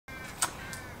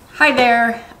Hi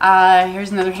there,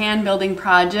 here's another hand building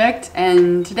project,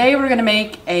 and today we're going to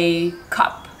make a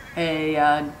cup,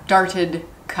 a darted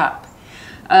cup.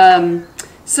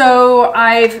 So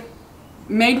I've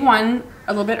made one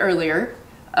a little bit earlier.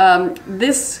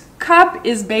 This cup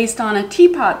is based on a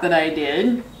teapot that I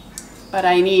did, but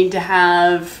I need to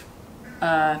have,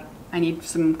 I need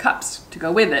some cups to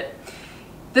go with it.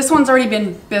 This one's already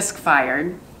been bisque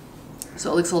fired,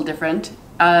 so it looks a little different.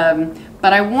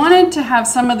 But I wanted to have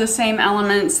some of the same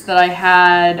elements that I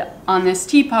had on this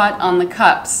teapot on the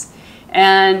cups.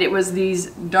 And it was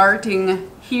these darting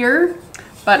here,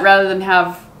 but rather than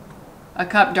have a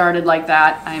cup darted like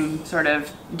that, I'm sort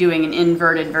of doing an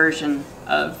inverted version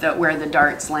of where the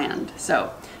darts land.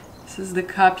 So this is the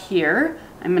cup here.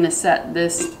 I'm going to set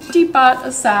this teapot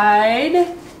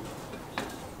aside.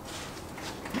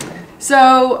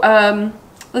 So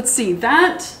let's see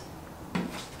that.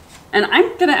 And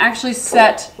I'm going to actually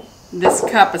set this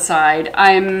cup aside.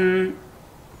 I'm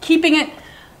keeping it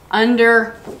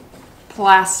under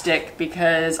plastic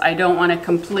because I don't want to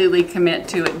completely commit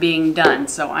to it being done.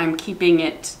 So I'm keeping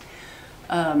it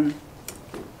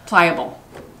pliable.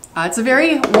 It's a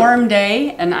very warm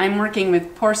day and I'm working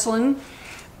with porcelain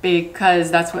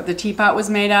because that's what the teapot was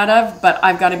made out of, but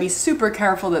I've got to be super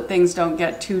careful that things don't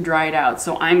get too dried out.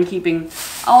 So I'm keeping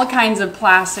all kinds of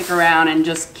plastic around and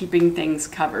just keeping things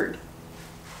covered.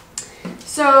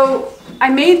 So I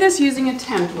made this using a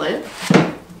template,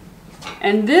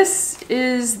 and this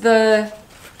is the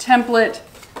template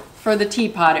for the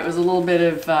teapot. It was a little bit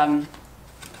of a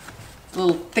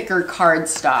little thicker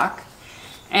cardstock.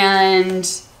 And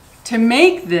to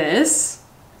make this,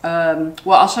 well,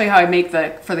 I'll show you how I make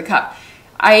for the cup.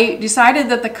 I decided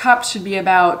that the cup should be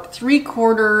about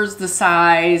 3/4 the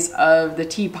size of the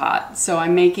teapot. So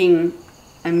I'm going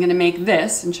to make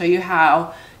this and show you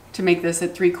how to make this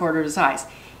at 3/4 the size.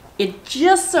 It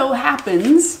just so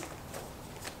happens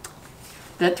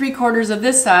that 3/4 of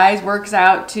this size works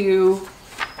out to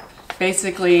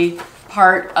basically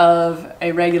part of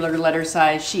a regular letter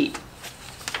size sheet.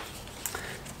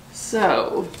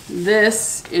 So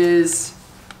this is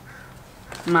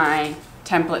my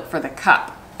template for the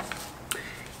cup.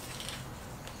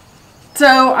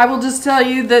 So I will just tell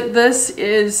you that this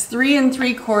is 3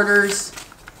 3/4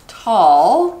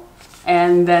 tall,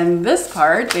 and then this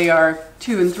part they are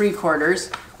 2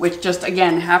 3/4, which just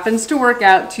again happens to work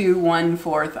out to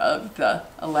 1/4 of the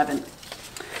 11th.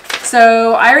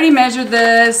 So I already measured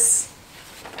this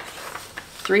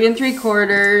 3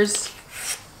 3/4,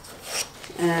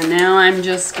 and now I'm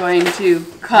just going to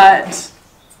cut.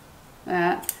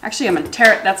 Actually, I'm going to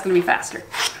tear it. That's going to be faster.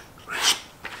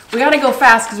 We got to go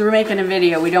fast because we're making a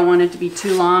video. We don't want it to be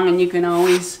too long, and you can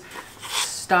always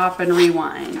stop and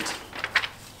rewind.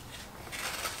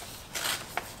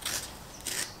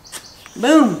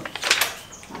 Boom.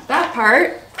 Got that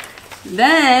part.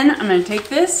 Then I'm going to take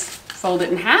this, fold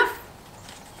it in half.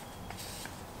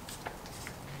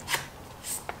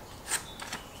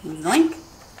 Zoink.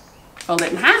 Fold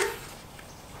it in half.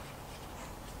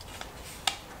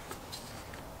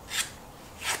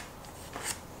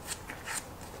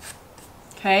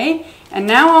 Okay, and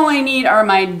now all I need are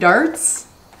my darts,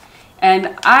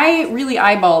 and I really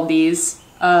eyeballed these.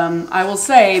 I will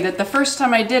say that the first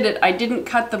time I did it, I didn't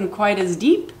cut them quite as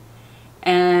deep,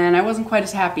 and I wasn't quite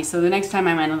as happy, so the next time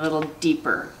I went a little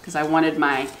deeper, because I wanted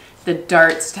the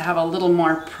darts to have a little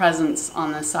more presence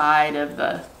on the side of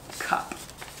the cup.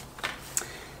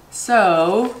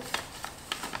 So,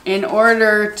 in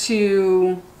order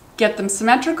to get them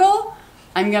symmetrical,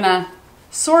 I'm going to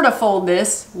sort of fold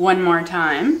this one more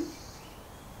time.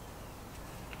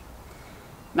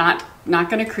 Not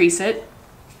going to crease it.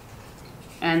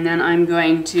 And then I'm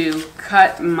going to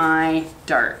cut my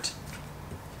dart,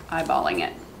 eyeballing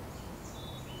it.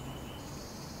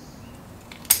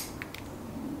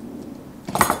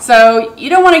 So you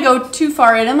don't want to go too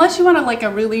far in unless you want like a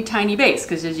really tiny base,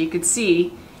 because as you could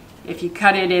see, if you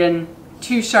cut it in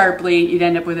too sharply, you'd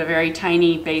end up with a very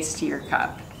tiny base to your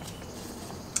cup.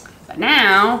 But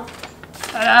now,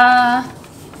 ta-da,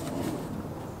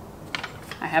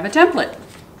 I have a template.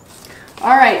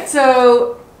 All right,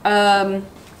 so on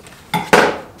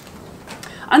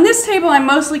this table, I'm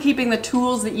mostly keeping the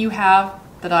tools that you have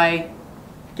that I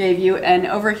gave you, and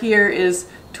over here is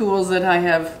tools that I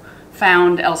have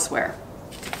found elsewhere.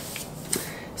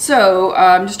 So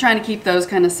I'm just trying to keep those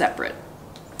kind of separate.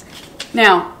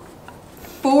 Now,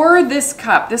 for this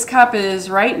cup is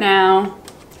right now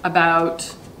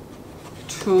about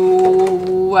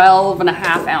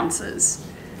 12.5 ounces.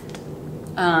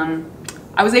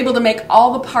 I was able to make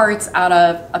all the parts out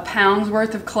of £1 pound's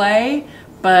worth of clay,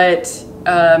 but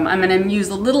I'm going to use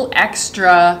a little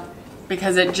extra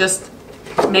because it just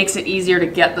makes it easier to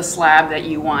get the slab that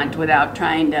you want without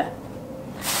trying to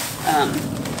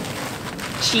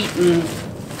cheat, and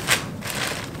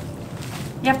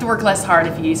you have to work less hard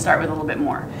if you start with a little bit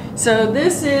more. So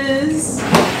this is,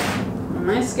 on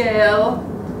my scale,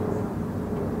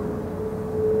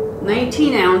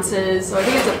 19 ounces, so I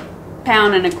think it's 1.25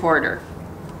 pounds.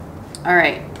 All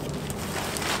right,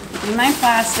 keeping my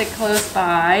plastic close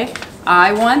by.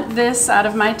 I want this out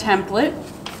of my template.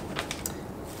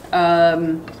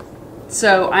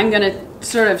 So I'm gonna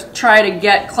sort of try to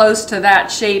get close to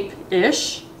that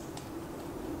shape-ish.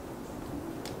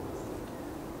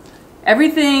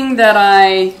 Everything that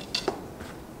I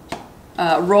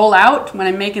roll out when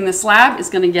I'm making the slab is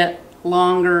gonna get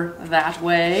longer that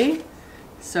way.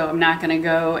 So I'm not gonna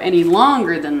go any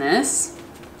longer than this.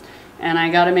 And I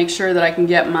gotta make sure that I can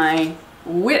get my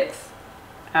width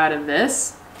out of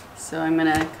this. So I'm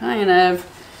gonna kind of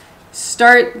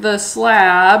start the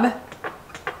slab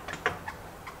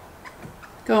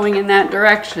going in that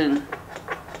direction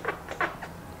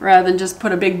rather than just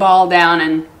put a big ball down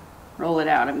and roll it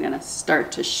out. I'm gonna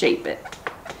start to shape it.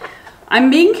 I'm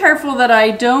being careful that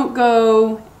I don't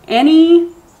go any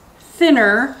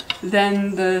thinner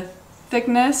than the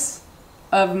thickness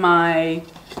of my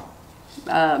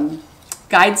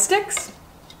guide sticks.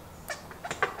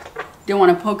 Don't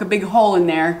want to poke a big hole in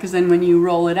there, because then when you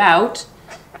roll it out,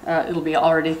 it'll be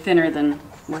already thinner than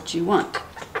what you want.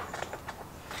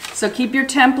 So keep your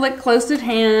template close at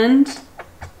hand.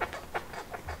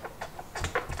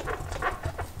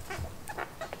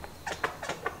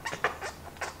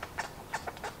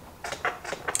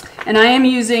 And I am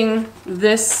using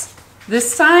this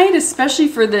side, especially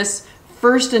for this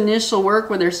first initial work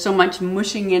where there's so much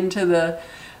mushing into the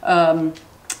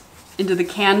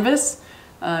canvas,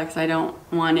 because I don't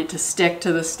want it to stick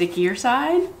to the stickier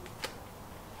side.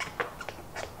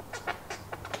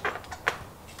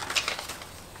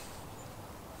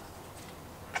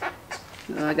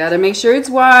 So I gotta make sure it's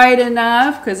wide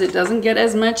enough because it doesn't get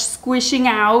as much squishing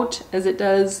out as it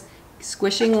does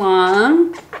squishing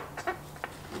long.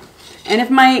 And if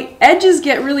my edges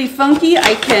get really funky,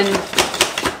 I can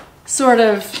sort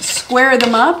of square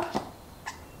them up.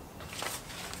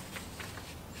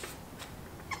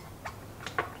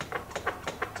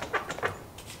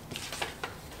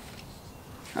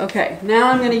 Okay,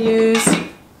 now I'm going to use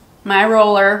my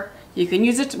roller. You can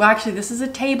use it, well actually this is a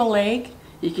table leg.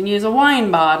 You can use a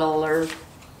wine bottle or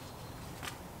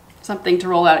something to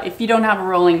roll out if you don't have a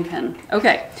rolling pin.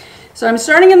 Okay, so I'm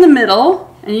starting in the middle.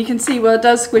 And you can see, well, it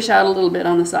does squish out a little bit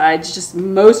on the sides, just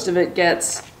most of it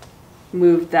gets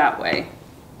moved that way.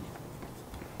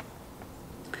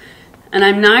 And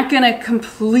I'm not going to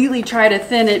completely try to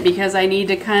thin it because I need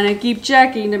to kind of keep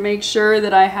checking to make sure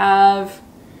that I have,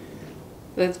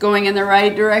 that's going in the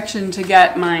right direction to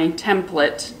get my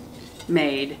template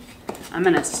made. I'm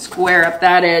going to square up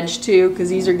that edge too because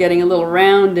these are getting a little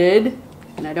rounded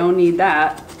and I don't need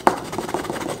that.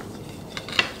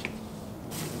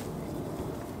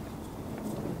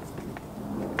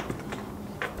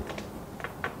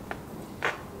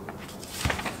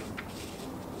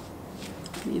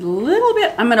 A little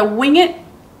bit. I'm going to wing it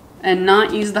and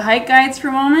not use the height guides for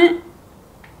a moment.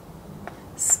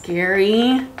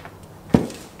 Scary.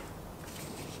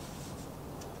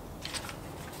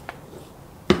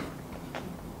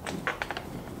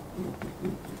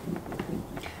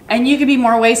 And you could be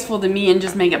more wasteful than me and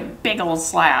just make a big old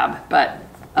slab, but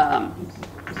I'm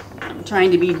trying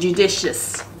to be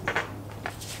judicious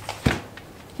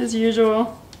as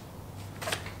usual.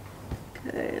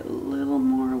 Okay, a little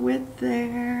more width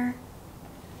there.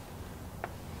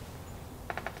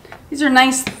 These are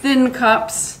nice thin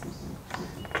cups.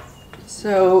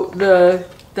 So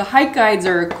the height guides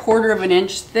are 1/4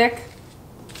 inch thick.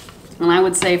 And I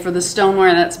would say for the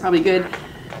stoneware that's probably good.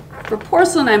 For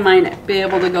porcelain I might be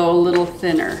able to go a little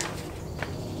thinner.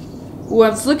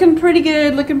 Well, it's looking pretty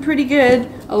good, looking pretty good.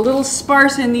 A little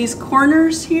sparse in these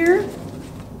corners here.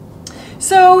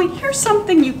 So here's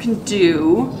something you can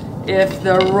do if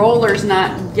the roller's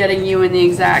not getting you in the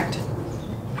exact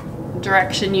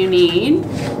direction you need.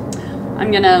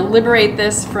 I'm gonna liberate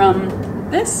this from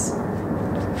this.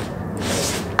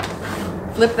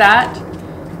 Flip that,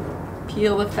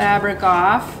 peel the fabric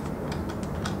off.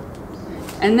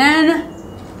 And then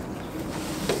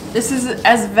this is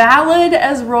as valid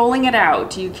as rolling it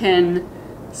out. You can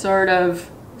sort of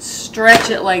stretch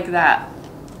it like that.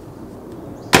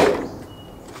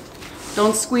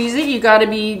 Don't squeeze it. You got to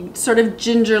be sort of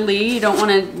gingerly. You don't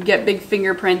want to get big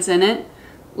fingerprints in it.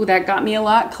 Ooh, that got me a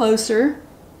lot closer.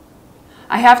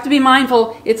 I have to be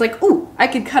mindful. It's like, ooh, I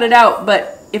could cut it out,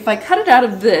 but if I cut it out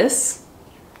of this,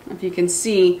 If you can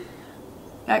see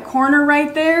that corner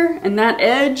right there and that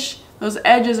edge, those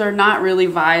edges are not really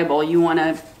viable. You want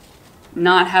to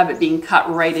not have it being cut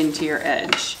right into your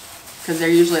edge because they're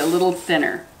usually a little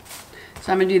thinner.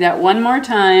 So I'm going to do that one more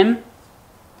time.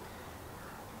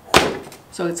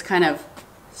 So it's kind of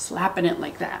slapping it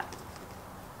like that.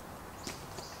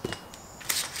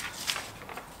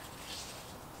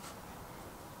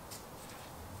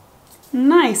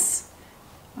 Nice.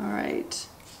 All right.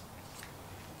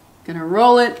 Gonna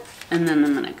roll it and then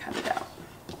I'm gonna cut it out.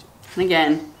 And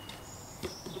again,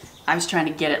 I was trying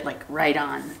to get it like right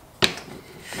on.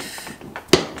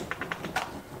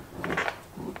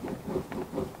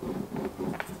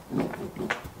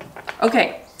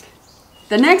 Okay,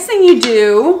 the next thing you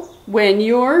do when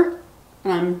you're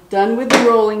done with the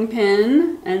rolling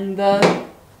pin and the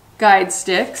guide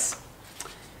sticks,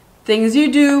 things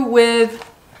you do with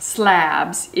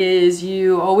slabs is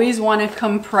you always want to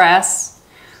compress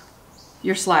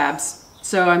your slabs.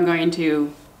 So I'm going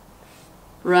to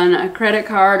run a credit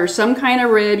card or some kind of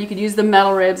rib. You could use the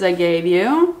metal ribs I gave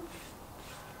you.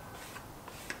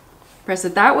 Press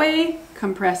it that way,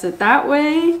 compress it that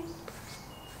way.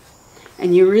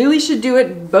 And you really should do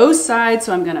it both sides,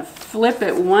 so I'm going to flip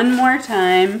it one more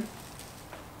time.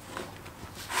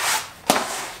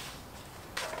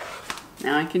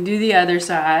 Now I can do the other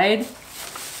side.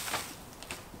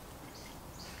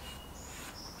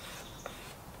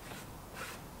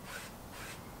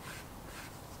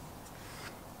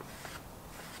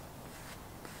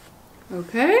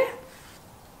 Okay.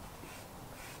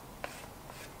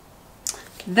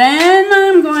 Then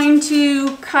I'm going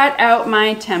to cut out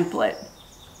my template.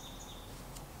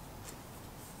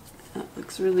 That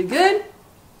looks really good.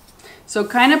 So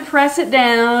kind of press it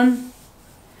down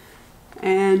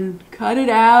and cut it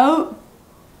out.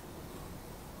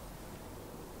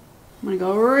 I'm going to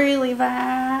go really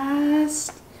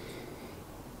fast.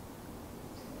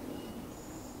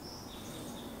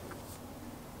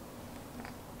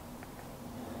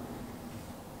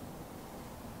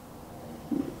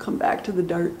 Come back to the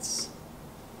darts.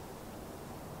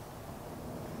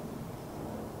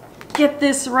 Get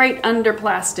this right under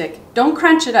plastic. Don't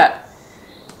crunch it up.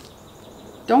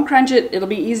 Don't crunch it. It'll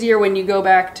be easier when you go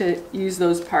back to use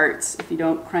those parts if you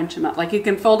don't crunch them up. Like you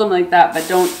can fold them like that, but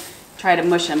don't try to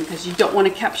mush them because you don't want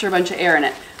to capture a bunch of air in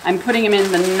it. I'm putting them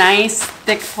in the nice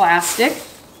thick plastic.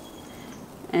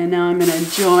 And now I'm going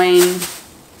to join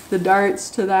the darts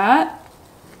to that.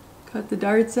 Cut the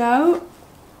darts out.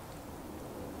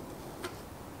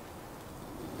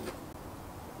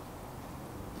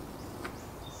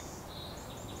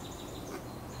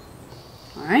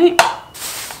 All right,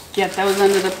 get those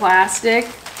under the plastic.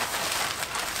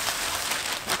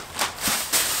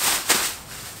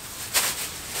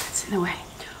 That's in the way.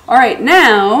 All right,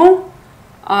 now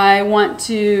I want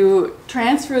to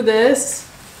transfer this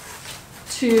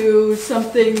to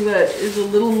something that is a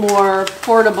little more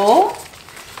portable.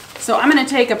 So I'm going to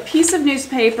take a piece of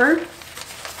newspaper,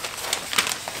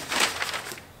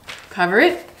 cover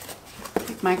it,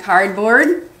 take my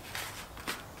cardboard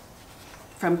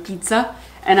from pizza,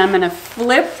 and I'm going to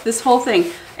flip this whole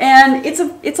thing. And it's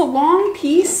a long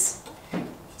piece,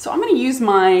 so I'm going to use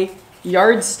my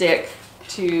yardstick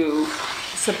to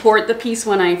support the piece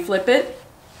when I flip it.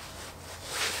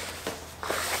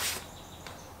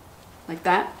 Like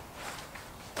that.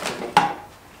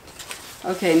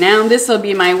 Okay, now this will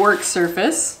be my work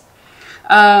surface.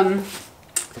 But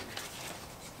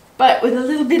with a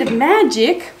little bit of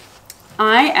magic,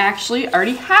 I actually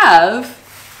already have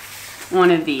one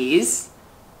of these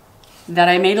that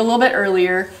I made a little bit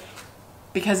earlier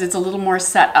because it's a little more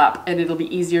set up and it'll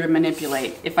be easier to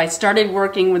manipulate. If I started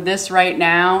working with this right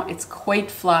now, it's quite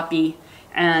floppy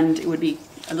and it would be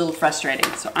a little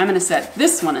frustrating. So I'm going to set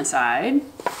this one aside.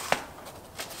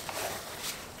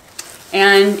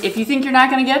 And if you think you're not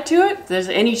going to get to it, if there's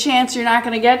any chance you're not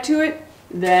going to get to it,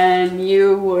 then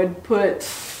you would put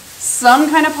some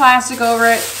kind of plastic over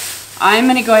it. I'm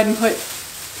going to go ahead and put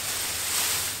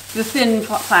the thin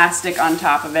plastic on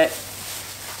top of it.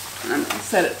 And I'm going to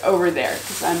set it over there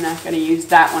because I'm not going to use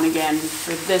that one again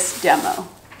for this demo.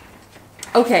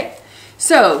 Okay,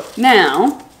 so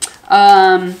now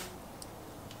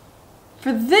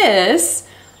for this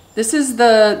is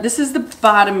the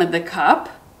bottom of the cup.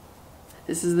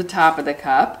 This is the top of the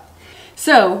cup.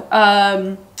 So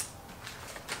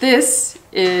this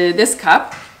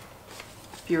cup,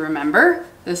 if you remember,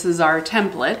 this is our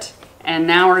template. And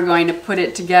now we're going to put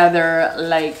it together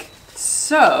like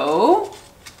so.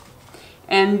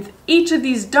 And each of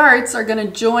these darts are going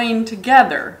to join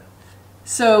together.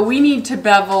 So we need to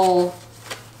bevel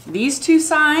these two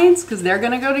sides because they're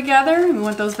going to go together. We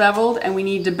want those beveled, and we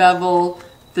need to bevel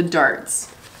the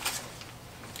darts.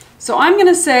 So I'm going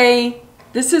to say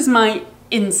this is my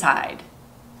inside.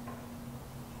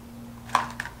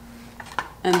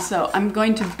 And so I'm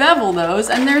going to bevel those,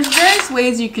 and there's various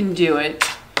ways you can do it.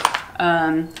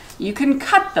 You can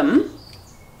cut them.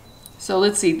 So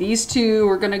let's see, these two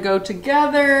are going to go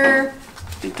together.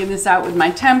 Thinking this out with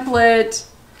my template.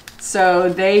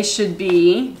 So they should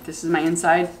be, this is my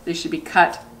inside, they should be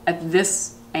cut at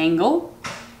this angle.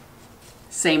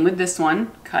 Same with this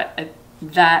one, cut at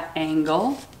that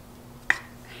angle.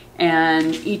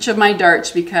 And each of my darts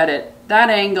should be cut at that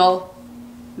angle,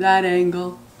 that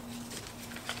angle.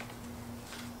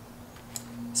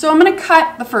 So I'm going to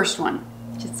cut the first one,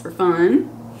 just for fun.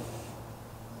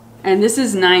 And this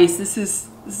is nice. This is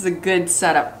a good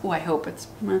setup. Oh, I hope it's,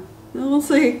 we'll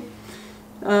see.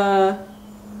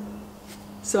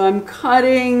 So I'm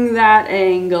cutting that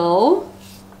angle.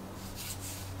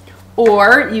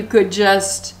 Or you could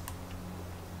just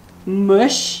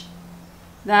mush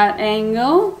that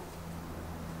angle.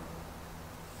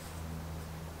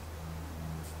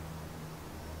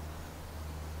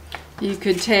 You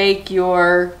could take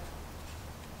your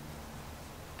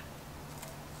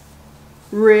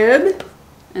rib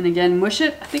and again mush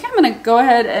it. I think I'm going to go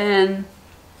ahead and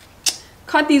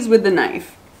cut these with the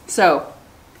knife. So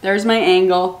there's my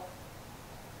angle.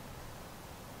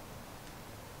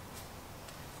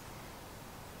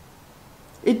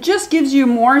 It just gives you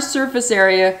more surface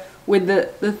area with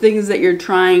the things that you're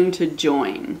trying to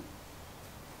join.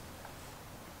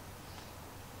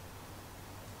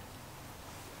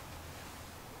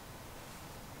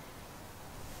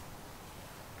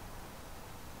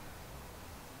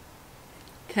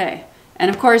 Okay, and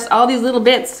of course all these little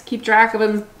bits, keep track of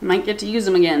them, might get to use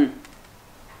them again.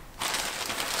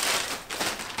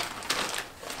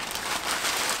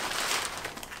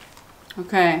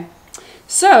 Okay,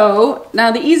 so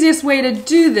now the easiest way to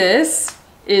do this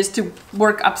is to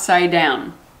work upside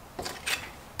down.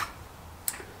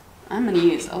 I'm going to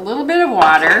use a little bit of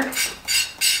water.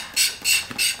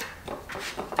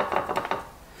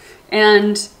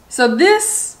 And so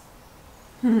this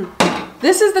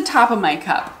is the top of my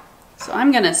cup. So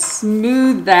I'm going to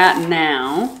smooth that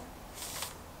now.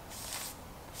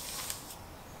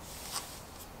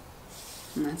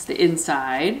 And that's the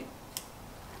inside.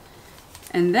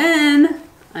 And then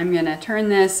I'm going to turn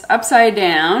this upside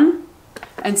down.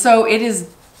 And so it is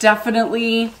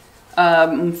definitely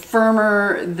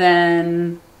firmer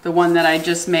than the one that I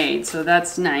just made. So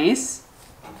that's nice.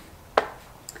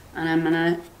 And I'm going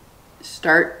to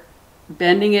start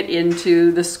bending it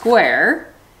into the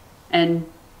square. And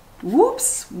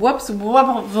whoops, whoops,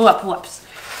 whoops, whoops, whoops.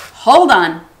 Hold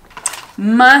on.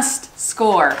 Must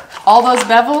score. All those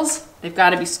bevels, they've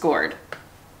got to be scored.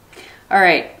 All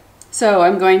right. So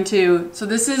I'm going to, so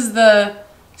this is the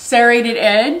serrated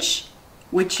edge,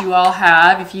 which you all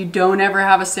have. If you don't ever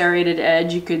have a serrated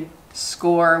edge, you could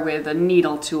score with a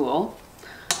needle tool.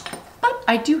 But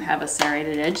I do have a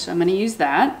serrated edge, so I'm going to use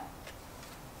that.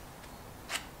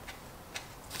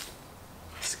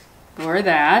 Score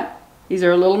that. These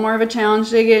are a little more of a challenge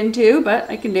to get into, but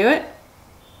I can do it.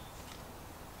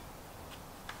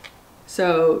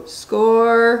 So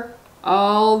score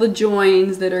all the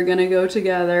joins that are going to go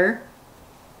together.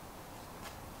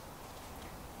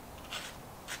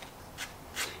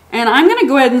 And I'm going to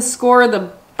go ahead and score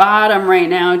the bottom right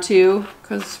now too,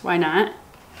 because why not?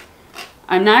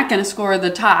 I'm not going to score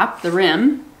the top, the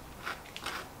rim.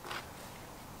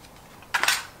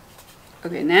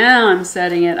 Okay, now I'm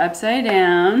setting it upside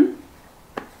down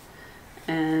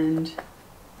and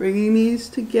bringing these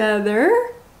together.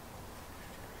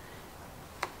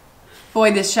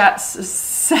 Boy, this shot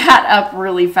sat up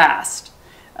really fast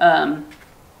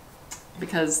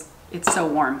because it's so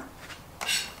warm.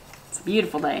 It's a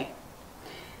beautiful day.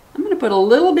 I'm going to put a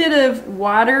little bit of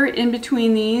water in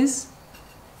between these.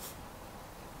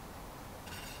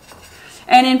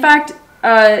 And in fact,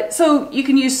 so you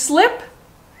can use slip.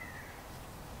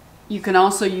 You can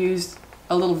also use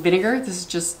a little vinegar. This is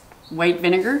just white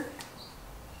vinegar.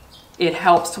 It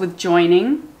helps with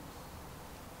joining.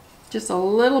 Just a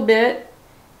little bit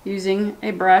using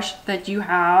a brush that you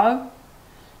have.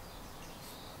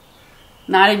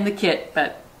 Not in the kit,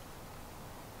 but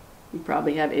you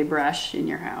probably have a brush in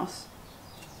your house.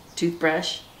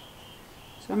 Toothbrush.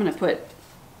 So I'm going to put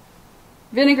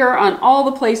vinegar on all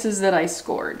the places that I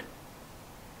scored.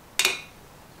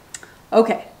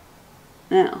 Okay.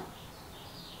 Now,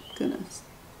 I'm going to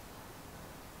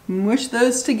mush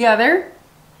those together.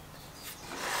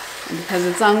 And because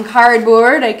it's on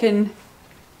cardboard, I can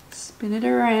spin it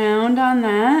around on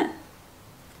that.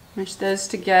 Mush those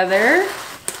together.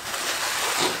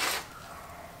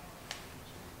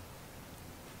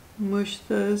 Mush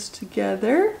those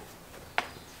together.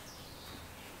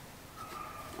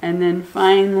 And then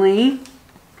finally,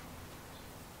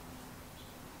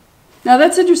 now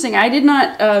that's interesting. I did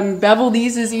not bevel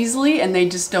these as easily, and they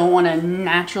just don't want to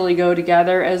naturally go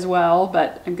together as well,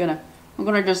 but I'm gonna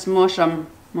just mush them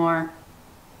more.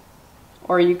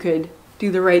 Or you could do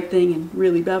the right thing and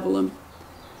really bevel them.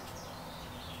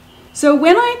 So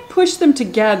when I push them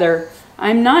together,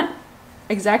 I'm not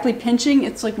exactly pinching.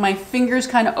 It's like my fingers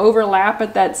kind of overlap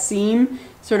at that seam,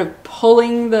 sort of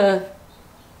pulling the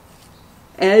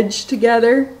edge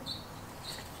together.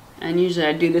 And usually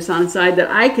I do this on a side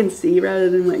that I can see rather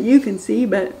than what you can see,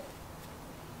 but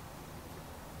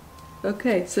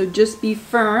okay, so just be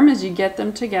firm as you get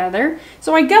them together.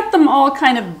 So I got them all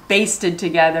kind of basted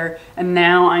together, and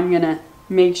now I'm gonna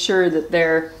make sure that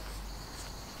they're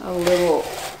a little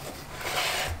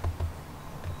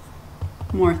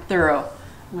more thorough.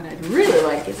 What I'd really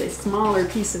like is a smaller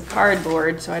piece of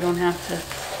cardboard so I don't have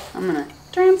to, I'm gonna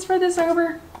transfer this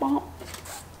over. Well,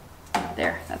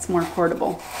 there, that's more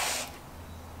portable.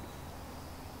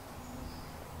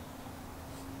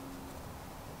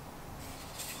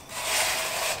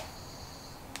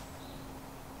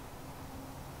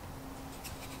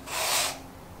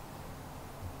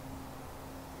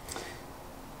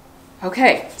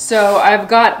 Okay, so I've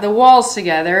got the walls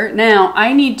together. Now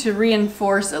I need to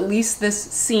reinforce at least this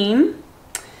seam.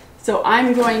 So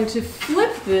I'm going to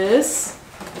flip this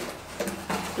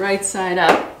right side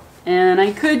up, and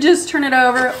I could just turn it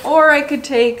over, or I could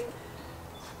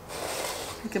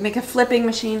make a flipping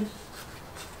machine.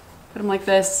 Put them like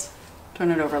this,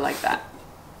 turn it over like that.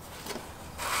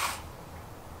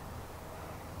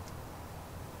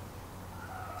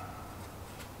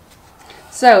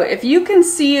 So if you can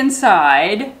see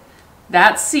inside,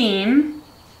 that seam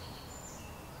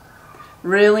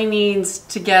really needs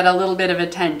to get a little bit of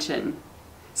attention.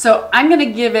 So I'm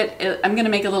going to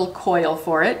make a little coil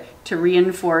for it to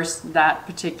reinforce that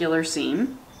particular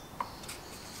seam.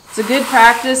 It's a good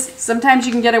practice. Sometimes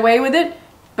you can get away with it,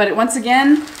 but once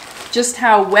again, just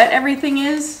how wet everything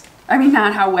is, I mean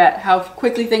not how wet, how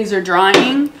quickly things are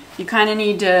drying, you kind of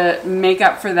need to make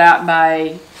up for that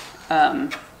by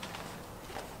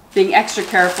being extra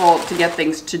careful to get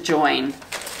things to join.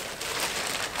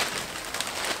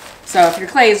 So if your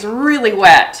clay is really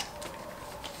wet,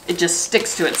 it just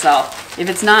sticks to itself. If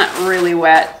it's not really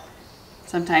wet,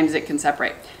 sometimes it can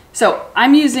separate. So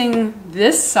I'm using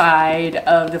this side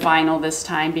of the vinyl this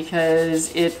time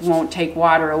because it won't take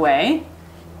water away.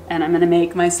 And I'm going to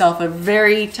make myself a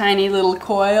very tiny little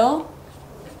coil.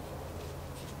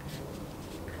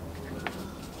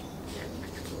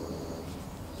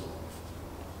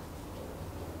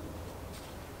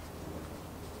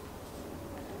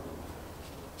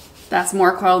 That's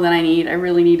more coil than I need. I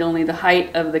really need only the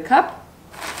height of the cup.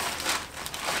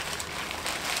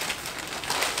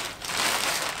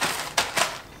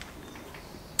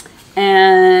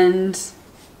 And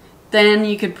then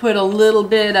you could put a little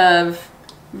bit of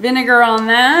vinegar on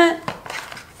that,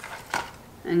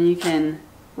 and you can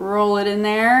roll it in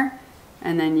there,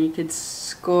 and then you could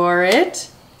score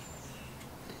it,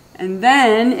 and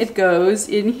then it goes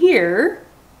in here.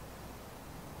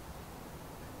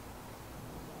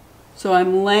 So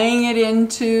I'm laying it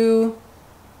into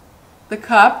the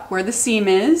cup where the seam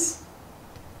is,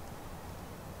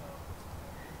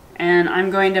 and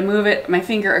I'm going to move it, my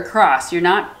finger across. You're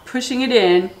not pushing it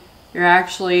in, you're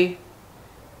actually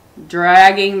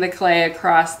dragging the clay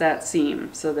across that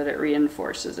seam so that it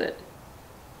reinforces it.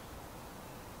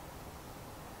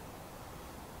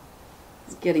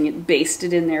 Just getting it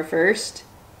basted in there first.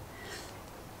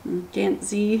 You can't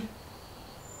see.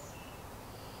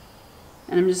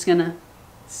 And I'm just gonna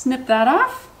snip that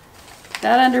off,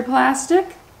 that under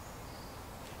plastic.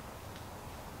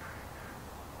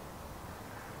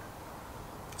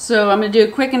 So I'm gonna do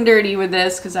a quick and dirty with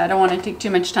this because I don't want to take too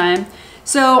much time.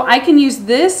 So I can use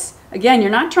this, again, you're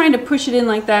not trying to push it in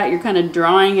like that, you're kind of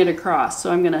drawing it across.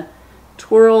 So I'm gonna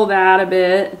twirl that a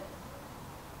bit.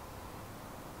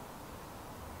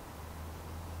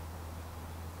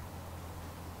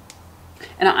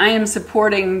 And I am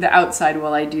supporting the outside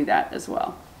while I do that as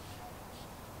well.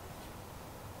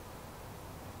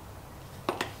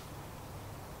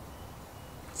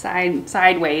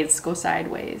 Sideways, go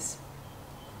sideways.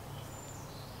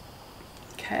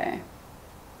 Okay.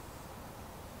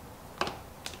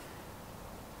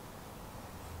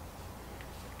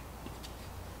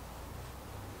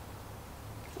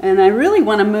 And I really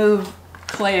want to move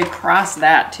clay across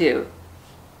that too.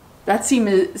 that seam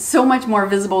is so much more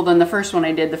visible than the first one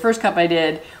I did. The first cup I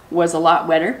did was a lot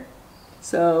wetter,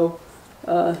 so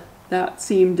that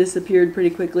seam disappeared pretty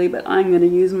quickly, but I'm going to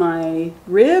use my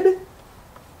rib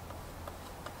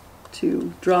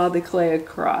to draw the clay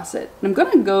across it. I'm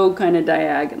going to go kind of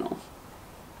diagonal.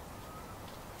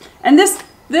 And this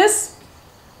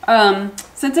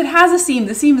since it has a seam,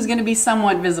 the seam is going to be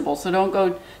somewhat visible, so don't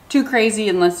go too crazy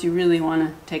unless you really want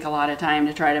to take a lot of time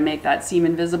to try to make that seam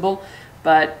invisible.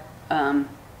 But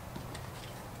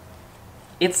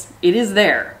it is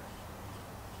there.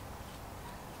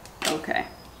 Okay.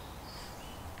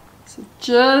 So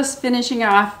just finishing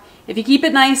off. If you keep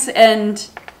it nice and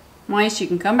moist, you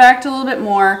can come back to a little bit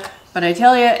more. But I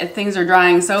tell you, if things are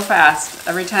drying so fast,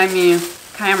 every time you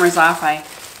camera's off, I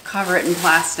cover it in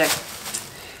plastic.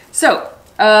 So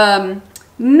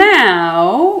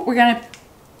now we're gonna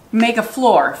make a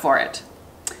floor for it.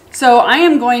 So I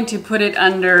am going to put it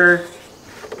under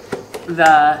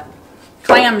the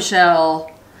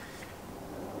clamshell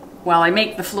while I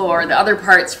make the floor, the other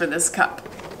parts for this cup.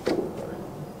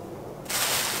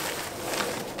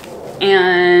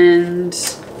 And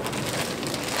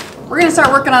we're gonna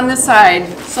start working on this side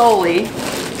solely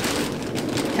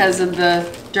because of the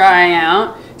drying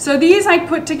out. So these I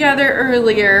put together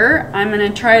earlier. I'm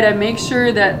gonna try to make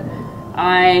sure that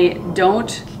I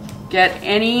don't get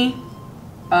any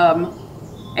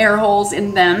air holes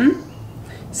in them.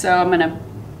 So I'm gonna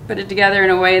put it together in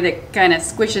a way that kind of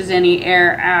squishes any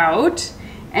air out.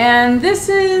 And this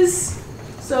is,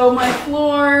 so my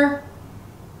floor,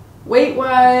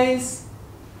 weight-wise,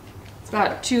 it's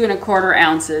about 2 1/4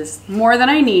 ounces. More than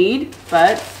I need,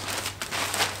 but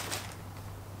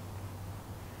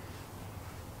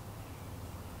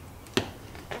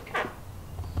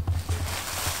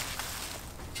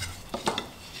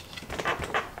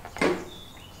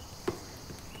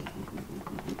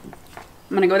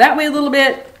I'm gonna go that way a little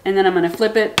bit, and then I'm gonna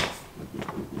flip it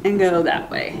and go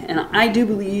that way. And I do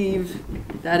believe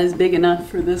that is big enough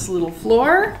for this little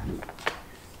floor,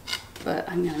 but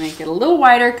I'm gonna make it a little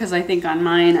wider because I think on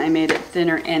mine I made it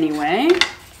thinner anyway.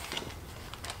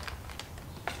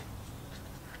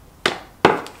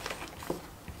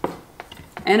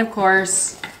 And of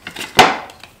course,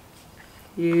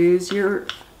 use your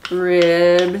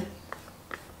rib.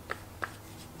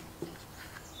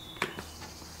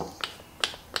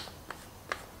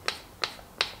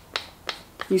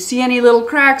 You see any little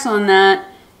cracks on that,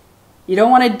 you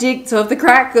don't want to dig, so if the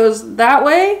crack goes that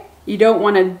way, you don't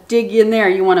want to dig in there,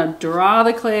 you want to draw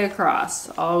the clay across,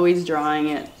 always drawing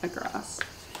it across.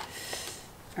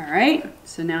 All right,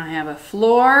 so now I have a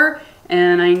floor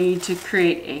and I need to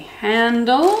create a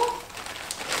handle.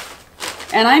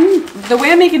 And the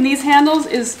way I'm making these handles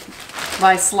is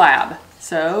by slab,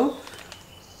 so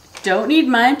don't need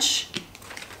much.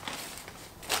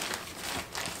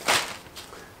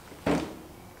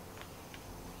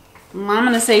 I'm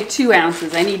going to say 2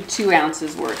 ounces. I need 2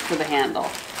 ounces worth for the handle.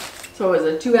 So is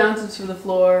it 2 ounces for the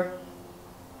floor?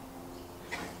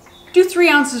 Do 3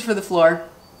 ounces for the floor,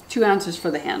 2 ounces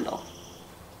for the handle.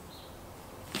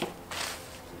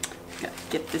 Gotta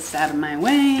get this out of my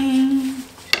way.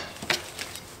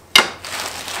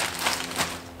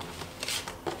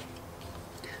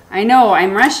 I know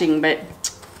I'm rushing, but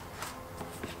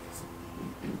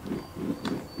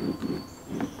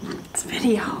it's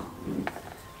video.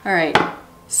 All right,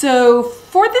 so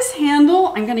for this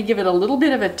handle, I'm gonna give it a little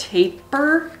bit of a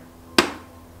taper.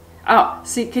 Oh,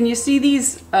 see, can you see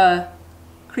these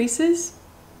creases?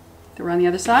 They're on the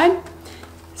other side.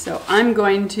 So I'm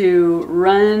going to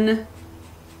run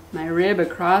my rib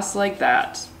across like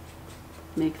that.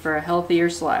 Make for a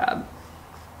healthier slab.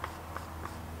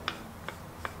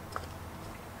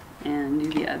 And do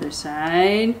the other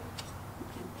side.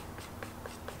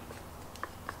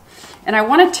 And I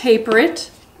want to taper it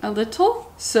a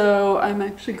little, so I'm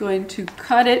actually going to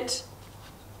cut it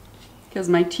because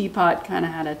my teapot kind of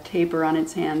had a taper on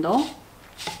its handle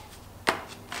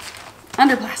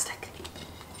under plastic.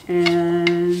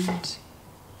 And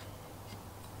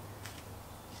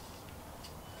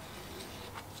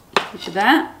look at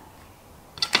that.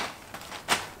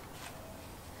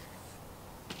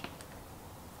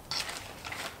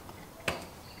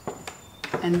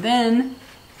 And then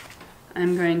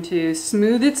I'm going to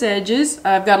smooth its edges.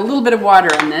 I've got a little bit of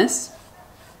water on this.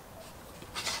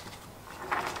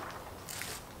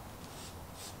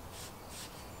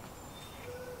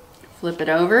 Flip it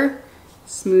over,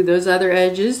 smooth those other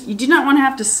edges. You do not want to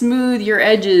have to smooth your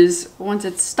edges once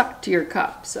it's stuck to your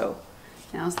cup, so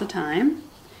now's the time.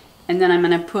 And then I'm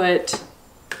going to put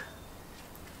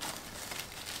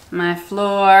my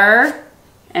floor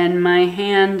and my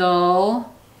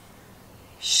handle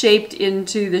shaped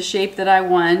into the shape that I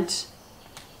want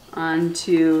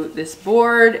onto this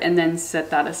board and then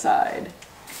set that aside.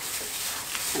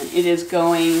 And it is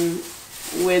going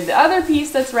with the other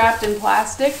piece that's wrapped in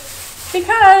plastic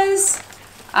because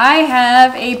I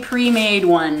have a pre-made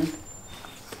one,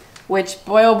 which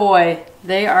boy oh boy,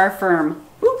 they are firm.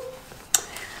 Woo.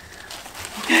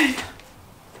 Okay.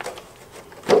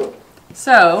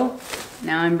 So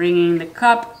now I'm bringing the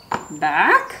cup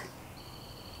back.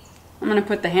 I'm going to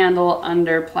put the handle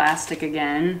under plastic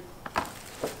again.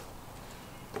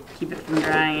 Keep it from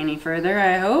drying any further,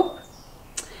 I hope.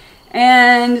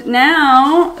 And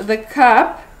now the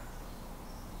cup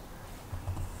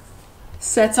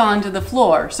sets onto the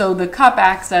floor. So the cup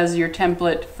acts as your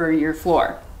template for your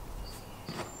floor.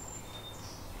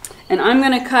 And I'm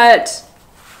going to cut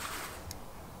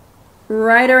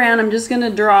right around. I'm just going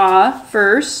to draw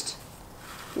first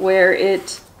where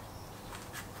it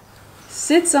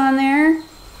sits on there.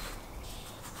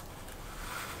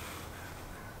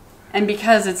 And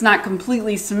because it's not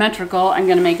completely symmetrical, I'm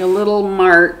going to make a little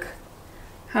mark.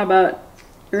 How about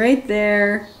right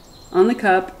there on the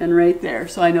cup and right there,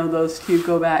 so I know those two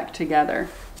go back together.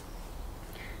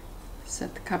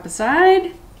 Set the cup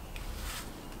aside.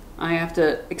 I have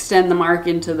to extend the mark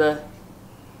into the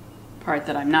part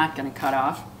that I'm not going to cut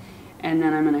off. And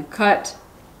then I'm going to cut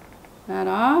that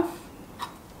off.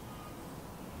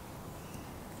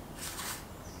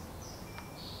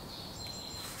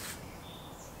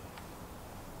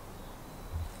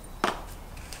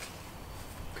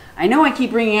 I know I keep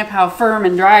bringing up how firm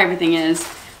and dry everything is,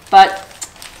 but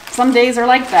some days are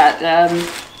like that.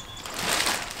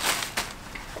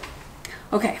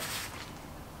 Okay.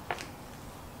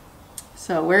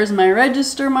 So where's my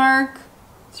register mark?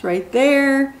 It's right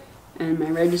there. And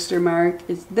my register mark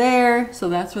is there. So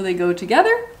that's where they go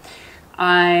together.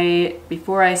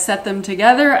 Before I set them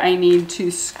together, I need to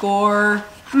score.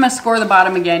 I'm going to score the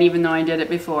bottom again, even though I did it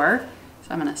before. So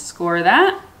I'm going to score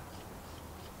that.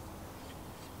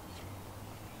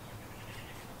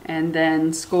 And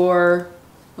then score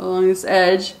along this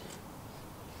edge.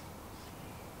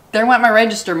 There went my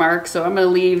register mark, so I'm going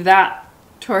to leave that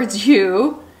towards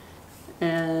you.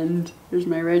 And here's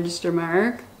my register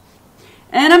mark.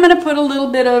 And I'm going to put a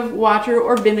little bit of water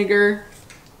or vinegar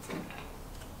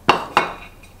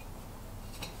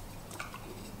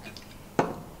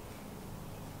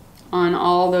on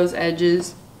all those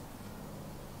edges.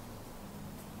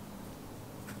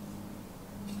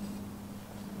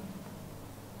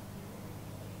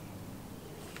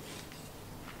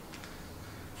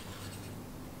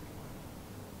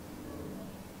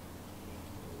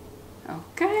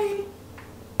 Okay.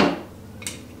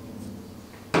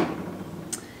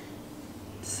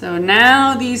 So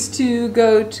now these two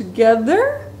go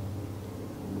together.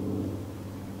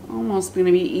 Almost going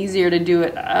to be easier to do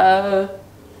it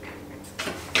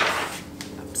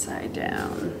upside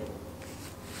down.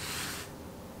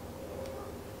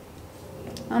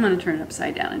 I'm going to turn it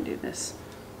upside down and do this.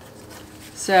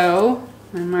 So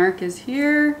my mark is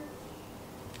here.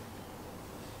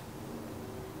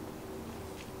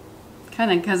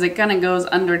 Kind of, because it kind of goes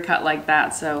undercut like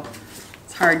that, so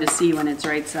it's hard to see when it's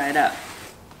right side up.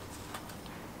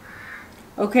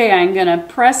 Okay, I'm going to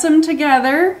press them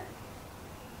together.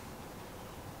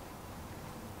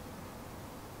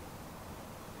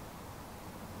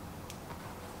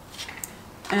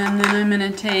 And then I'm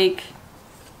going to take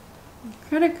a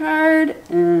credit card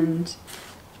and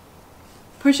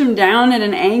push them down at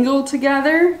an angle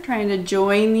together, trying to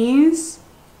join these.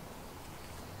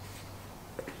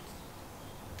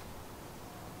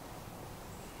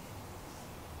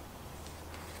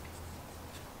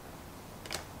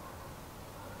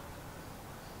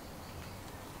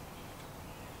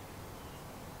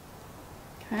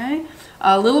 Okay,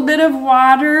 a little bit of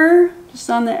water just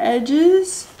on the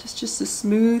edges, just to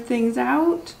smooth things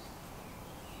out.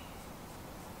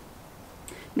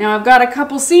 Now I've got a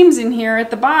couple seams in here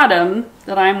at the bottom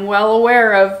that I'm well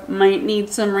aware of might need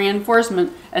some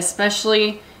reinforcement,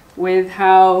 especially with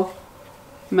how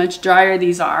much drier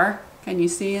these are. Can you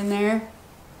see in there?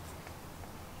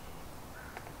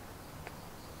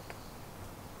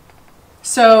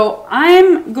 So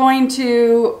I'm going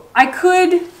to, I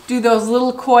could do those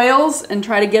little coils and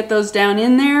try to get those down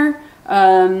in there,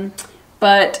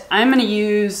 but I'm going to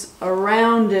use a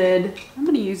rounded, I'm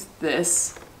going to use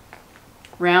this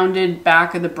rounded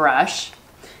back of the brush,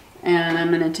 and I'm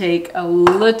going to take a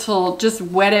little, just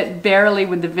wet it barely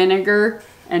with the vinegar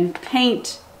and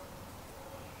paint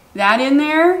that in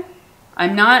there.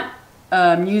 I'm not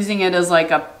using it as like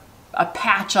a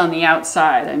patch on the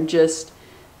outside. I'm just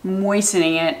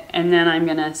moistening it, and then I'm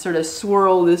going to sort of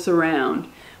swirl this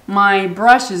around. my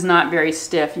brush is not very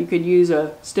stiff. You could use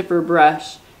a stiffer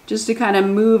brush just to kind of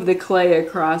move the clay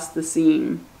across the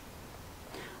seam.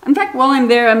 In fact, while I'm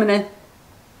there, I'm going to,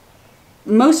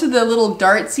 most of the little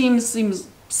dart seams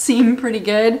seem pretty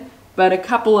good, but a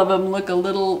couple of them look a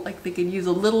little like they could use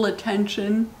a little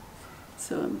attention.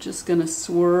 So I'm just going to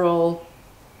swirl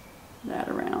that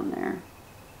around there.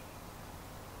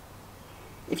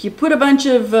 If you put a bunch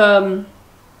of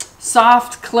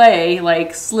soft clay,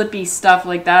 like slippy stuff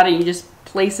like that, and you just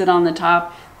place it on the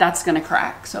top, that's going to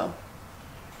crack. So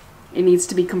it needs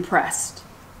to be compressed.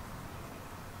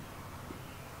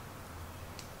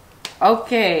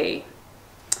 Okay,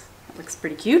 that looks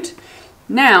pretty cute.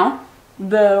 Now,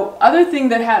 the other thing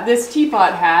that this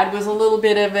teapot had was a little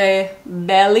bit of a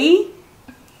belly.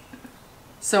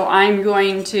 So I'm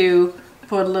going to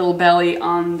put a little belly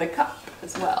on the cup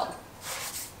as well.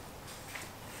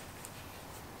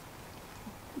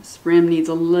 This rim needs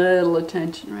a little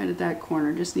attention right at that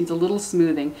corner, just needs a little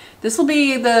smoothing. This will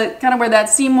be the kind of where that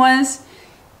seam was.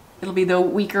 It'll be the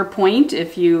weaker point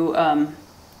if you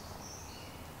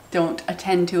don't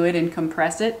attend to it and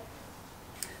compress it.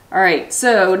 All right,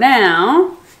 so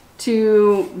now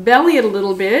to belly it a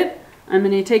little bit, I'm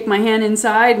going to take my hand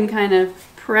inside and kind of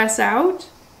press out,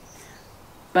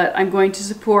 but I'm going to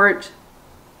support,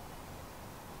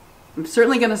 I'm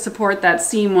certainly going to support that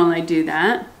seam while I do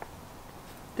that.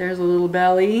 There's a little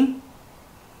belly,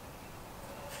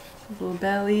 little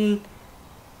belly,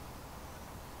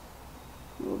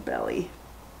 little belly.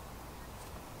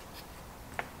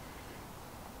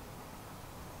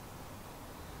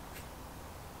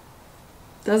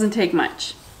 Doesn't take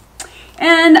much.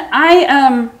 And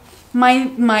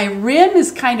my rim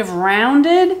is kind of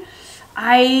rounded.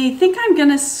 I think I'm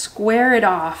gonna square it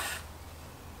off.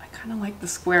 I kind of like the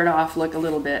squared off look a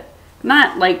little bit.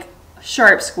 Not like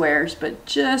sharp squares, but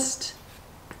just,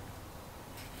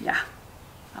 yeah,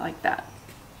 I like that.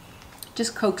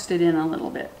 Just coaxed it in a little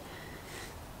bit.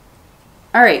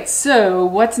 All right, so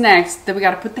what's next? Then we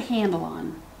gotta put the handle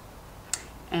on.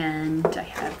 And I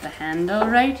have the handle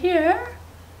right here,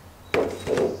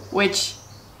 which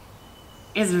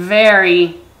is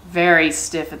very, very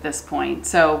stiff at this point.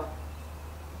 So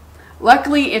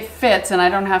luckily it fits and I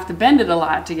don't have to bend it a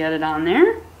lot to get it on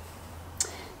there.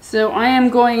 So I'm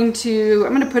going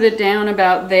to put it down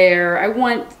about there. I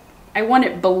want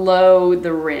it below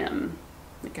the rim,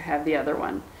 like I have the other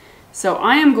one. So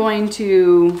I am going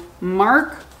to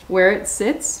mark where it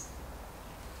sits.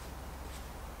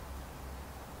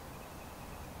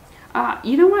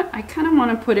 You know what? I kind of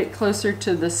want to put it closer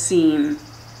to the seam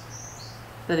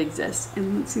that exists.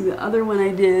 And let's see, the other one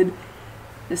I did,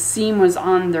 the seam was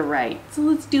on the right. So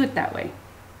let's do it that way.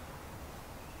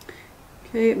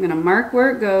 Okay, I'm going to mark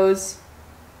where it goes.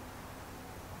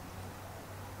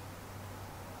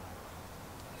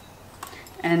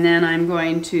 And then I'm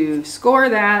going to score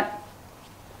that.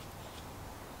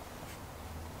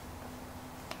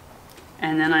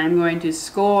 And then I'm going to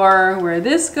score where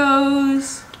this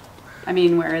goes. I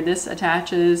mean where this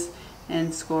attaches,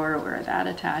 and score where that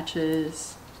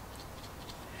attaches.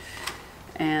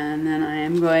 And then I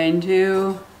am going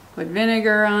to put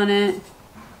vinegar on it.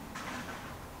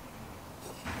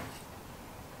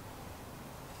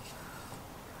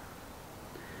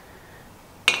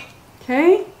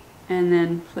 Okay, and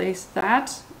then place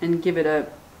that and give it a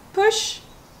push.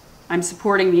 I'm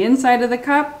supporting the inside of the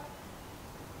cup.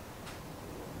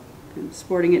 I'm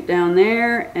supporting it down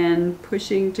there and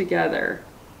pushing together.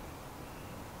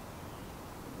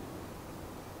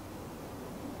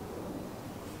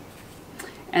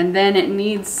 And then it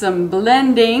needs some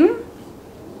blending.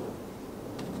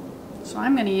 So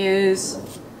I'm going to use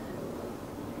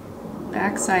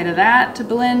back side of that to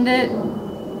blend it.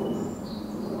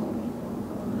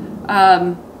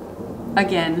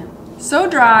 Again, so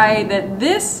dry that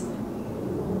this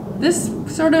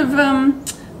sort of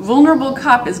vulnerable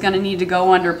cup is going to need to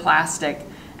go under plastic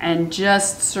and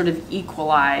just sort of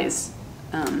equalize.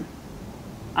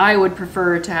 I would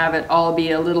prefer to have it all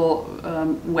be a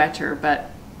little wetter,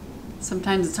 but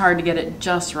sometimes it's hard to get it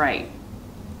just right.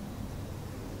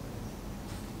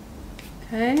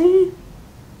 Okay,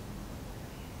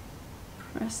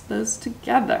 press those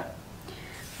together.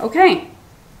 Okay,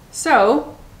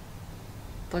 so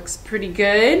looks pretty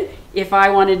good. If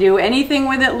I want to do anything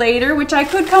with it later, which I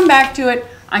could come back to it,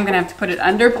 I'm gonna have to put it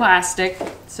under plastic.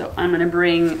 So I'm gonna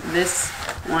bring this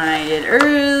one I did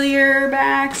earlier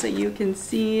back so you can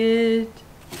see it.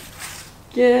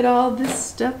 Get all this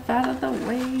stuff out of the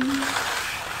way.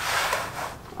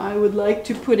 I would like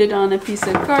to put it on a piece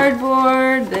of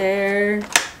cardboard there.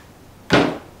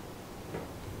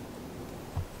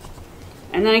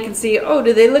 And And then I can see, oh,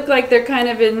 do they look like they're kind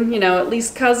of in, you know, at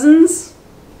least cousins?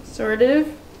 Sort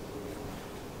of.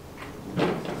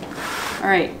 All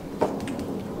right.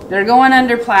 They're going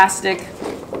under plastic.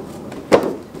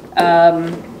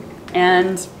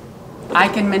 And I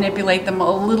can manipulate them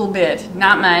a little bit,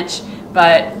 not much,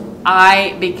 but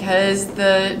because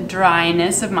the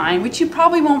dryness of mine, which you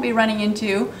probably won't be running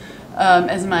into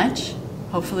as much,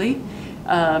 hopefully,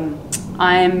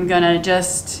 I'm gonna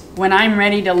just, when I'm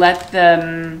ready to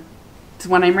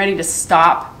when I'm ready to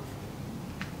stop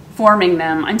forming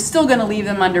them, I'm still gonna leave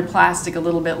them under plastic a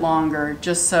little bit longer,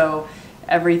 just so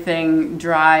everything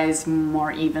dries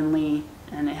more evenly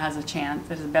and it has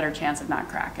there's a better chance of not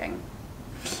cracking.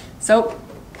 So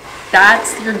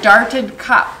that's your darted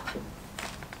cup.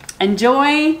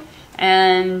 Enjoy,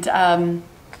 and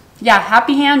yeah,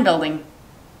 happy hand building.